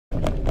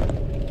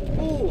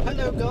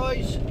Hello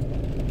guys,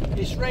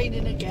 it's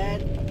raining again.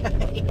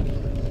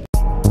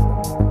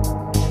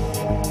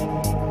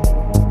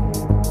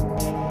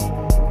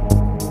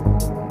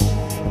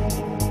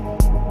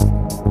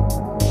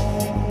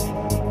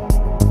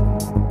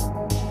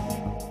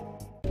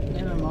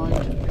 Never mind.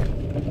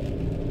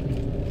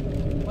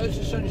 Where's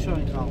the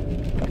sunshine gone?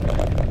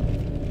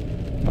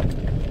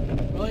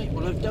 Right,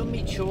 well I've done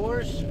my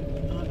chores.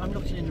 I'm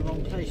looking in the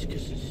wrong place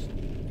because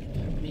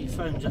my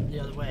phone's up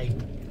the other way.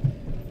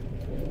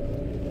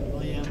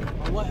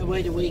 I went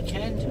away the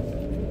weekend.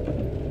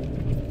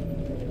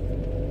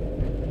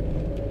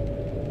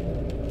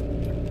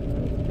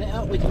 Met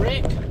up with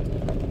Rick.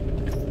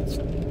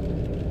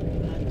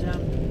 And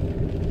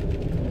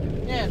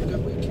yeah, had a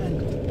good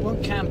weekend.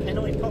 Went camping,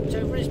 I popped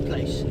over his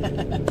place.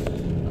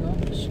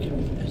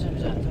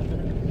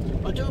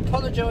 I do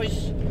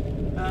apologise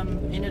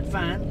in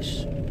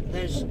advance.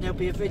 There'll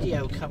be a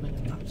video coming.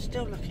 I'm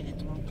still looking in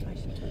the wrong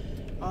place.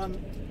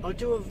 I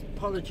do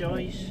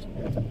apologise.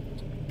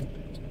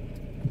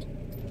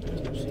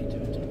 What's he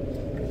doing?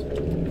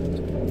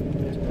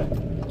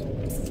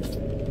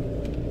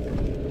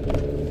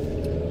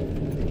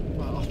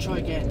 Well, I'll try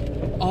again.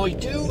 I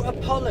do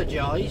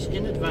apologise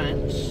in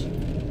advance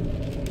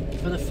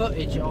for the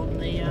footage on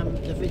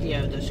the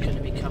video that's going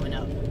to be coming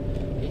up.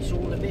 It's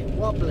all a bit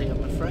wobbly,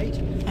 I'm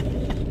afraid.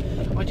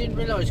 I didn't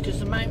realise because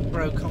the mount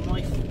broke on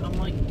my phone.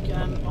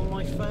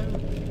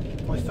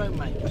 My phone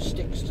mount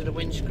sticks to the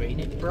windscreen.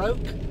 It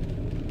broke.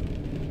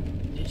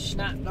 It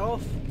snapped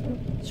off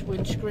its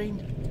windscreen,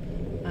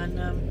 and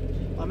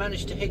I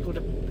managed to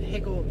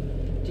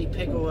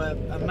de-piggle a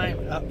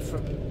mount up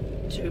from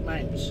two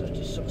mounts. So I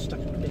just sort of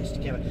stuck the bits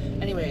together.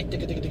 Anyway,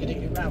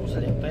 it rattles a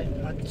little bit.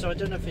 So I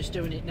don't know if it's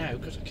doing it now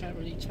because I can't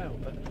really tell.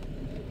 But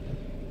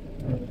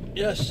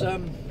yes,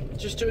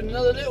 just doing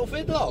another little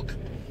vidlog.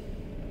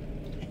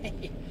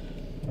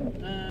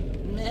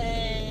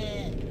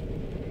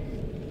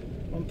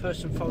 One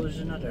person follows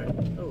another.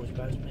 Oh, as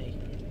bad as me.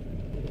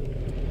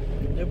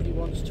 Nobody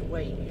wants to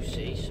wait, you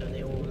see, so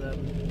they all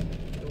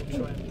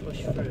try and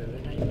push through.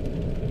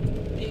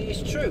 And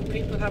it's true.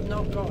 People have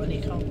not got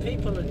any.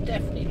 People have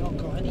definitely not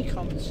got any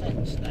common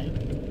sense now.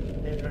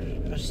 They're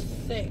as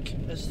thick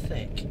as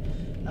thick.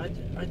 I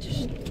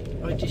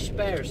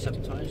despair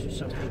sometimes with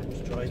some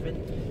people's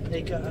driving.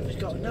 They've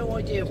got no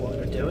idea what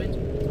they're doing.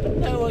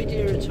 No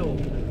idea at all.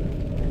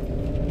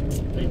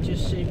 It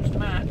just seems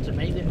mad to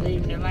me that they're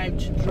even allowed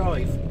to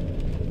drive.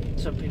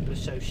 Some people are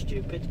so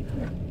stupid.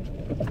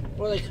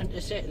 Well, they couldn't.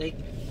 That's it. They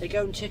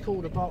go and tick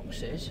all the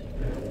boxes.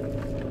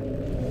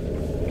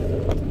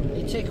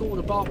 They tick all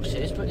the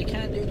boxes, but they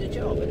can't do the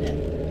job,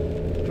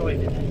 innit?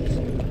 Driving that is.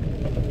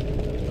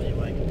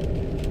 Anyway,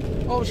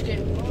 I was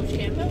getting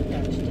moaned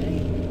at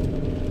today.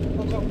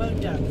 I got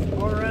moaned at.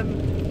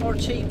 Our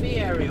TV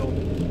aerial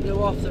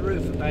blew off the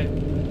roof about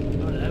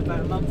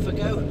a month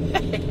ago.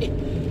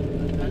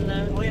 And I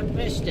haven't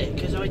missed it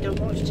because I don't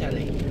watch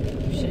telly.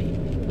 You see,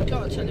 I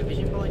got a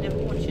television, but I never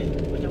watch it.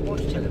 I don't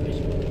watch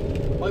television.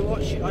 I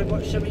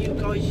watch some of you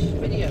guys'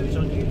 videos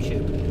on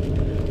YouTube.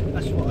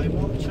 That's what I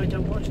watch. I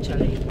don't watch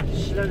telly.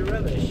 It's a load of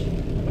rubbish.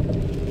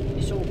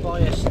 It's all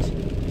biased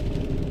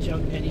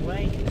junk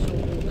anyway. It's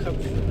all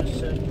comes from a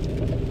certain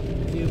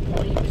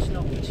viewpoint. It's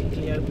not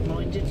particularly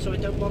open-minded, so I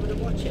don't bother to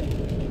watch it.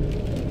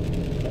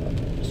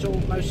 It's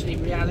all mostly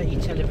reality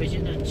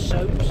television and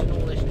soaps and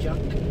all this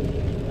junk.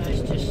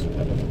 It's just,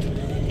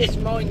 it's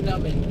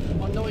mind-numbing.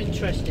 I'm not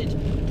interested,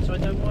 so I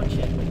don't watch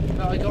it.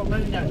 But I got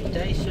moaned at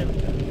today, so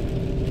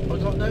I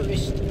got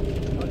noticed.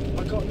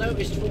 I got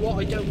noticed for what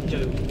I don't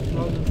do,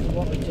 rather than for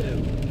what I do,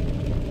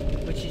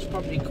 which is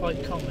probably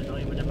quite common,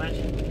 I would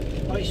imagine.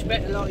 I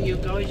expect a lot of you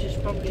guys is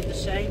probably the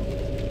same.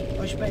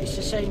 I expect it's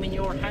the same in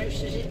your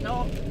house, is it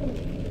not?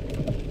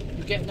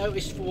 You get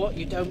noticed for what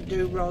you don't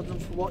do, rather than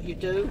for what you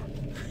do.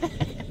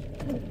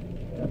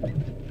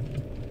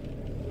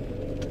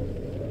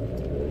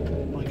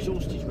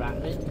 Exhaust is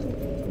rattling.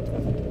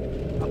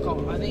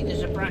 I think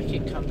there's a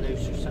bracket come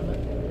loose or something.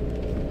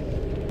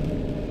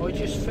 I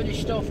just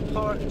finished off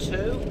part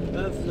 2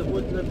 of the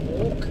woodland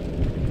walk.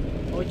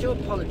 I do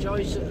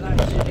apologise that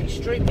that's an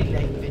extremely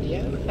late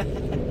video.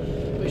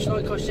 But it's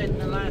like I said in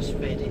the last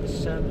vid,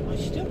 it's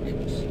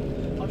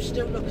I'm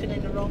still looking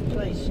in the wrong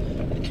place.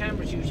 The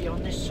camera's usually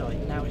on this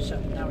side. Now it's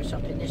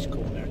up in this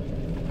corner.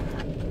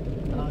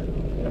 And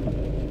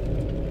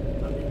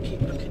I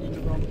keep looking in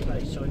the wrong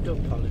place, so I do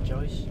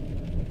apologise.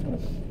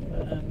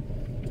 Yeah.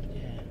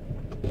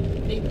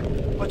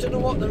 I don't know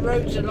what the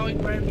roads are like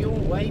round your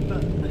way,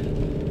 but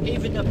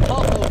even the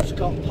potholes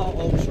got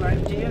potholes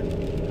round here.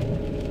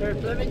 They're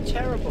blooming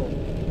terrible.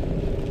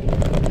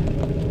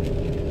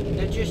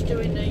 They're just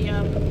doing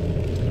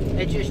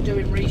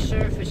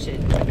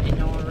resurfacing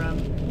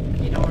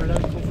in our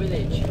local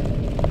village.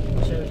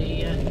 So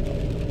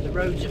the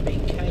roads have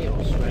been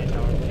chaos round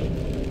our way.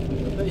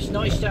 But it's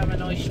nice to have a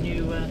nice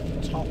new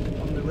top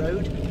on the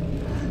road.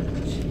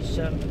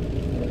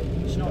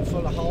 It's not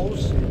full of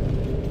holes.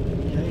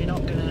 You know, you're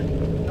not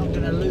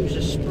gonna lose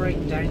a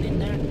spring down in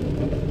there.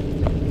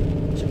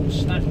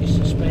 Snap your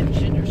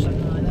suspension or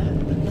something like that.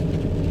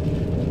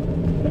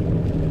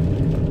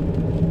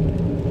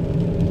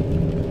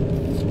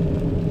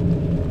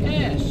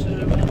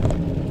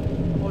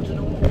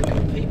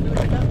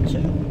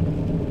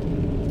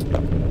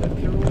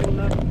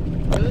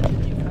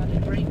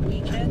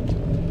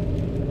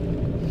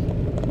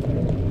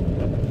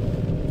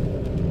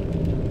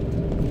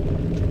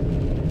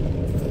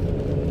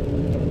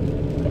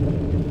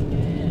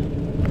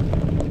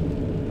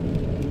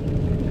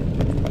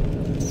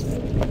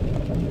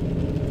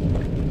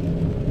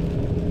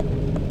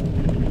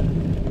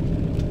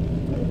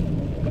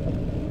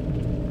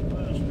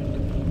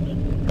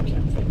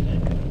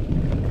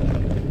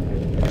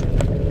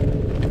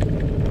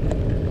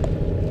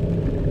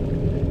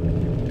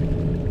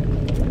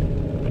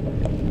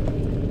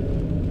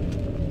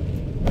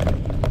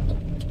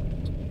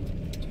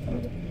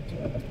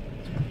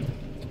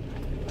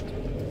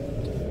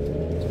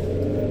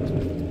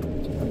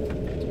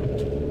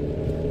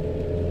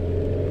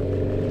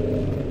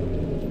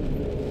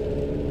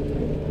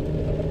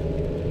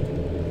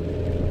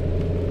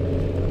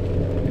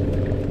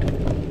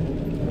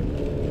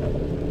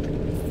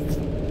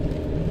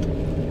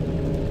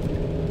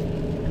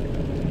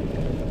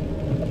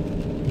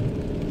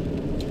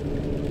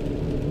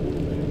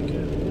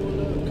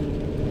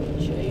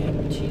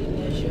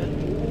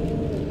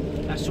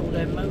 That's all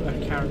them motor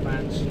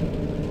caravans.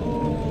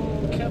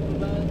 Oh, camper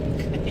van.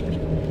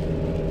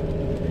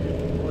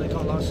 Well, they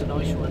got lots of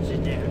nice ones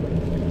in there.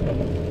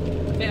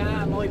 A bit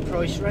out of my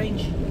price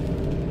range.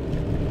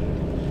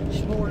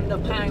 It's more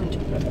than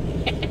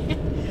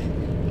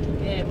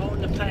 £1. Yeah, more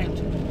than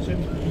 £1. So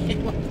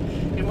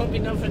it won't be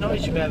nothing I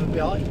should ever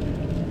buy.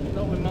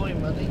 Not with my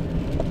money.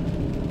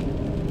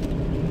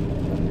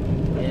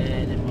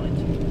 Yeah, never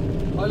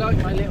mind. I like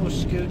my little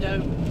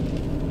Scudo.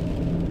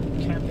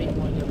 Can't beat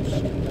my little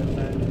Scudo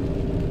van.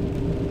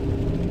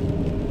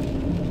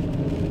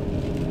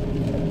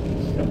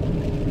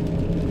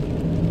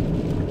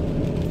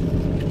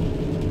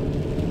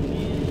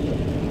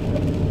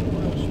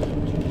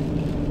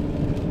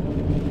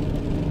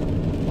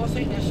 I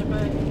think that's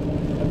about. I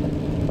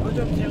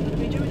don't think I'm going to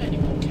be doing any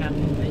more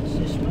camping vids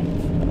this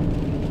month.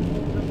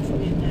 Not for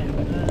me now.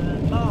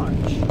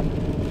 March.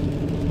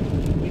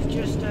 We've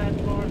just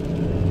had March.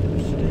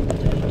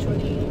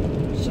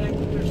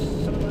 22nd or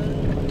something.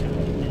 I can't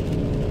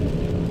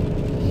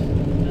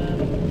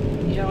remember.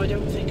 Yeah, I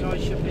don't think I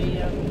should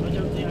be. I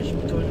don't think I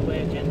should be going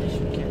away again this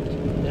weekend.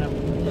 No,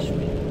 this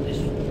week.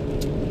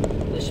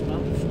 This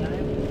month now. I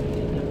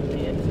think that would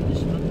be it for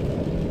this month.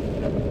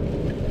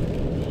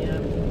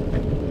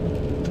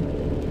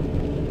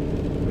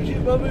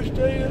 Mother's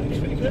Day next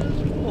weekend.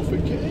 I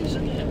think it is,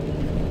 isn't it?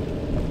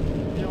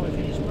 Yeah, I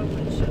think it's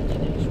Mother's Sunday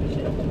next weekend.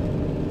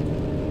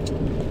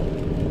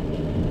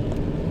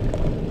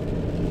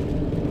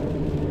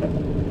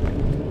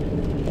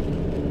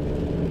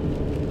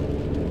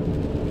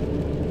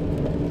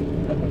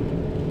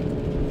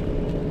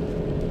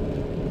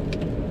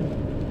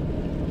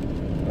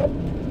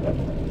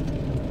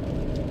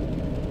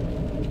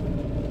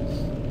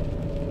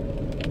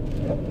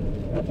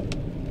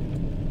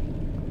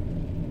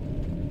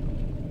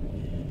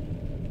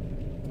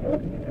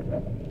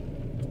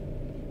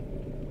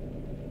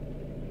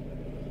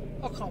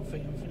 I can't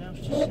think of anything else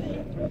to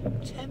say.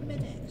 10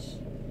 minutes.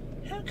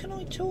 How can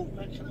I talk?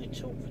 How can I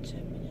talk for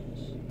 10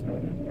 minutes?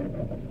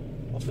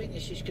 I think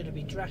this is going to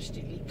be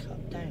drastically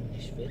cut down,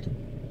 this vid.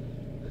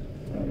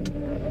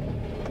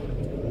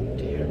 Oh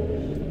dear.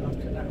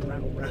 Look at that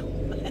rattle.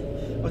 I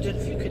don't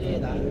know if you could hear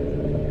that.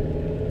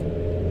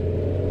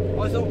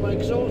 I thought my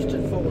exhaust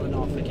had fallen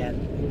off again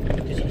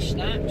because it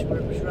snapped where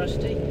it was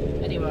rusty.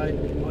 Anyway,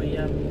 I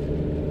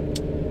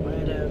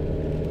had a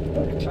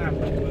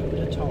clamp to go over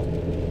the top.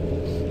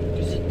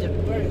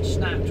 Where it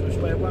snapped was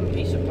where one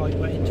piece of pipe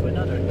went into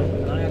another,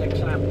 and I had a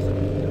clamp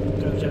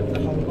that goes over the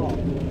whole lot.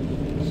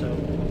 So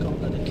I got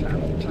another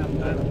clamp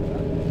that,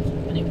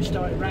 and it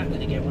started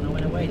rattling again when I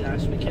went away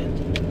last weekend.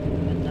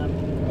 And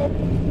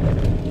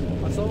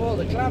I thought, well,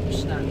 the clamp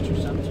snapped or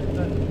something,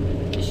 but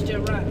it's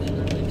still rattling,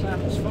 and the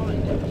clamp's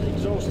fine. The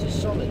exhaust is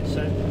solid,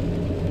 so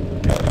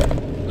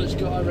it's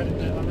got. I reckon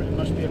it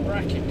must be a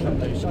bracket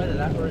cut outside of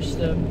that, or it's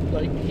the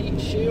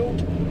heat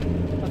shield.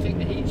 I think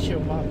the heat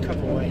shield might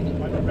come away and it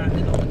might be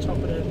rattling on the top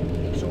of the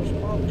exhaust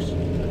box at the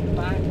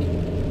back.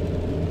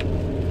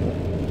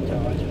 No,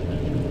 I don't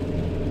know.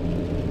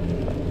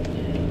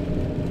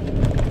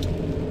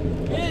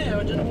 Yeah, I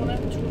don't know what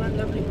happened to all that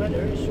lovely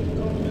weather. It's all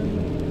gone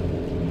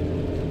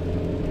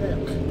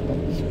yuck.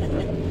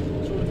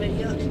 It's all a bit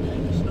yuck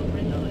now. It's not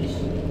very nice.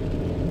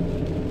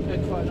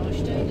 Had quite a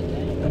nice day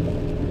today.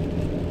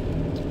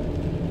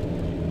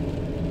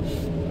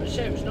 I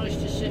say it was nice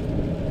to sit.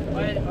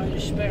 I had a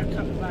spare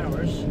couple of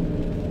hours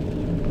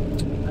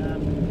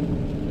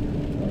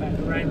back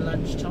around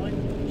lunchtime,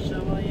 so I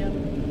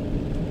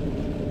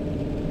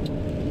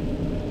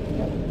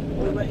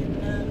went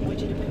and I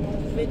did a bit more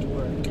vid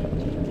work, did a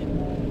bit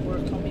more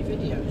work on my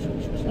videos,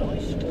 which was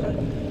nice because I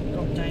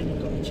got down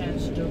and got a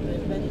chance to do a bit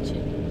of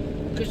editing.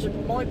 Because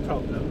my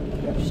problem,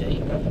 you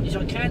see, is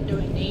I can't do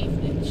it in the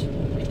evenings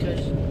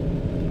because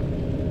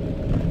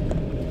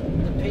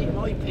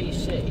my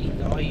PC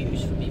that I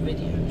use for my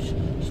videos,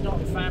 it's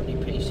not a family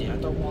PC. I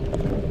don't want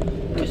them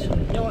because you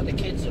know what the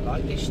kids are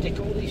like. They stick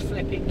all these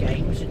flipping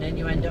games, and then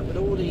you end up with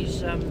all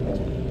these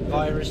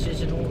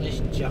viruses and all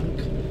this junk,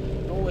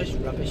 and all this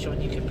rubbish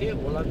on your computer.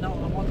 Well, I'm not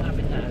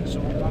having that,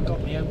 so I've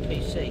got my own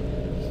PC,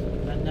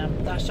 and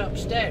that's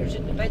upstairs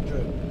in the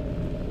bedroom,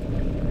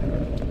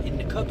 in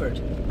the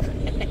cupboard.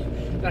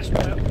 that's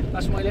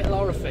my little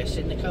orifice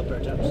in the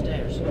cupboard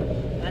upstairs,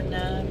 and.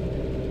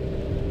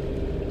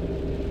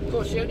 Of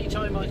course, the only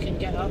time I can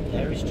get up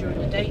there is during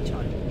the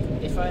daytime.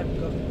 If I'm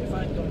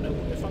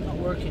not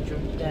working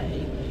during the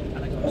day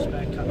and I got a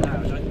spare couple of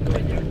hours, I can go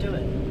in there and do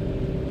it.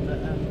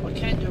 But I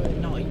can't do it at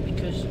night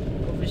because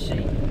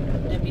obviously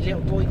then my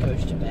little boy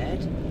goes to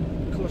bed.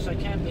 Of course, I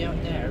can't be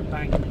out there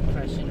banging and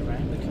pressing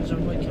around because I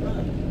wake him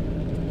up.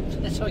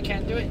 So I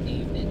can't do it in the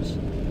evenings.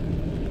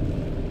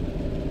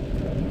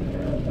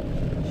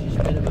 Which is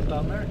a bit of a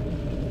bummer.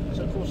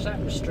 So of course that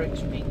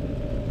restricts me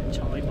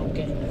time on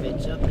getting the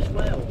vids up as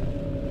well.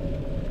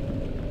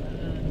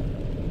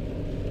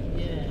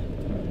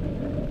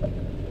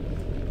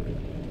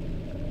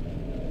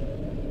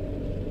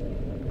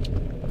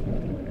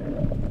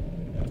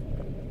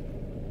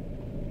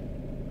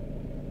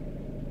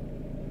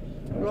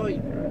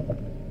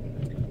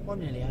 I'm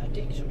nearly out of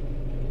diesel.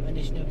 And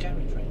this new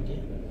garage round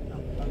here.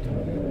 Oh,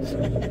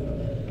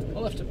 okay.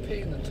 I'll have to pee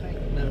in the tank.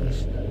 No,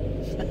 it's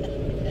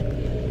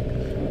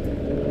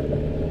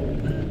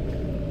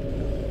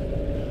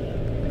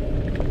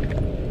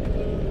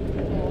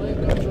oh, I've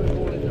got to drive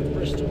all into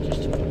Bristol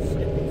just to put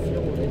flipping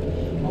fuel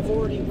in. I've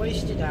already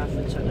wasted half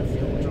a ton of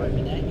fuel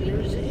driving out here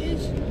as it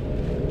is.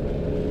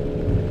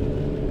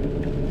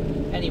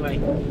 Anyway,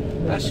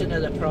 that's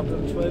another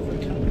problem to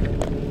overcome.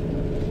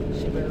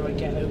 See where I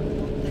get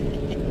over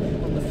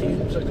on the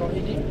fumes I got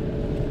in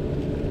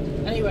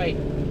it. Anyway,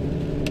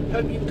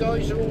 hope you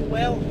guys are all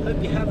well.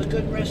 Hope you have a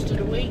good rest of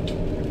the week.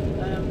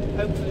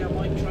 Hopefully I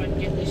might try and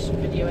get this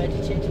video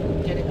edited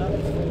and get it up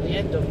before the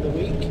end of the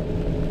week.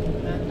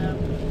 And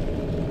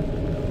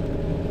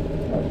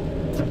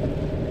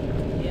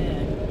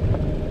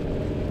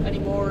yeah, any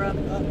more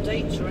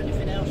updates or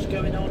anything else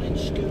going on in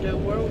Scudo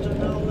world,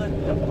 and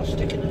I'll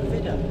stick another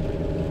vid up.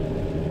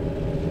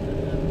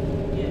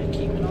 Yeah,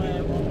 keep an eye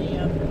out on the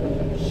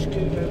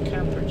Scudo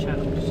Camper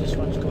channel, because this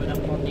one's going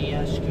up on the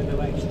Scudo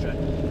Extra,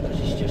 because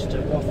it's just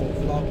a waffle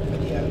vlog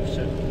video,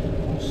 so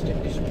I'll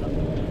stick this one up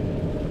on there.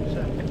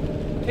 So,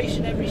 peace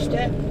in every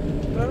step,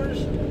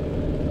 brothers.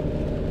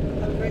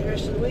 Have a great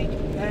rest of the week,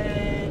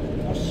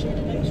 and I'll see you in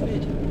the next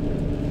vid.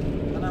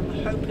 And I'm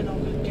hoping I'll